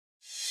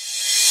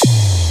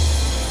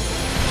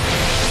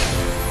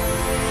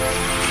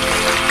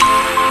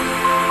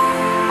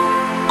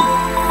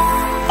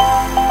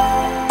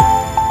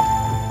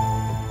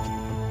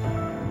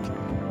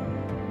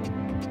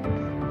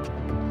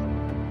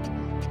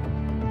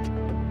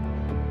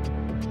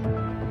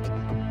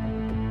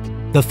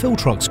The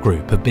Filtrox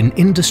Group have been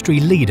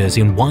industry leaders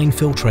in wine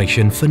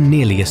filtration for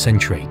nearly a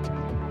century.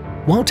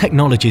 While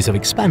technologies have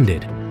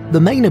expanded, the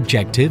main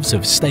objectives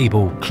of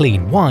stable,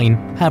 clean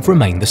wine have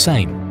remained the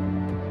same.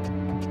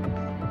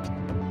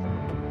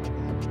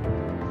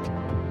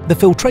 The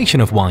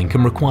filtration of wine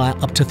can require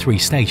up to 3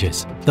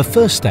 stages. The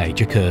first stage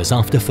occurs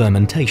after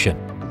fermentation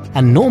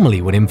and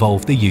normally would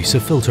involve the use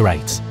of filter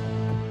aids.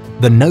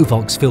 The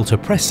Novox filter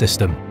press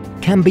system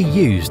can be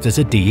used as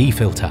a DE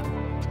filter.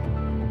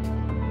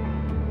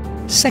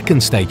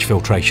 Second stage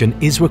filtration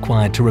is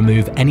required to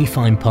remove any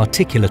fine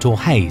particulate or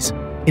haze,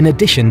 in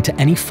addition to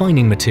any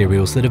fining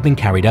materials that have been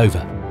carried over.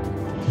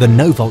 The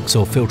Novox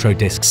or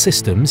Filtrodisc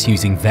systems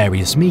using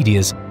various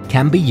medias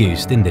can be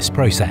used in this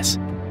process.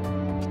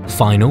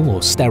 Final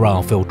or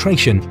sterile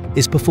filtration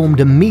is performed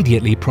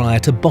immediately prior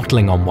to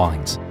bottling on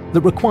wines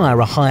that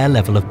require a higher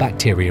level of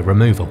bacteria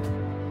removal.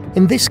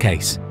 In this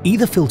case,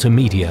 either filter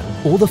media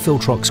or the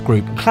Filtrox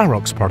Group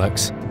Clarox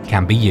products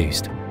can be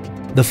used.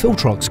 The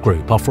Filtrox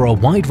Group offer a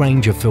wide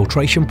range of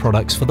filtration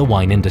products for the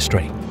wine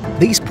industry.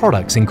 These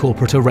products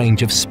incorporate a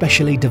range of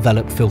specially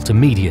developed filter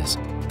medias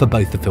for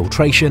both the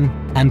filtration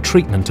and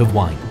treatment of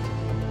wine.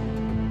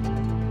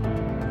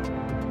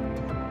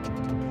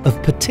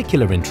 Of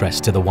particular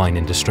interest to the wine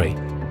industry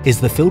is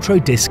the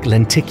Filtrodisc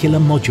lenticular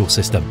module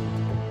system.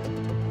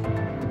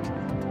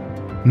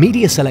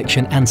 Media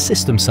selection and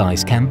system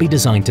size can be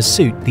designed to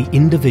suit the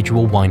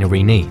individual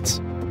winery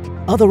needs.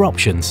 Other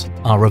options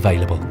are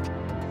available.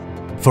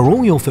 For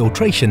all your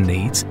filtration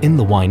needs in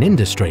the wine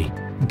industry,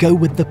 go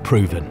with the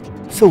proven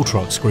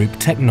Filtrox Group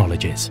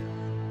technologies.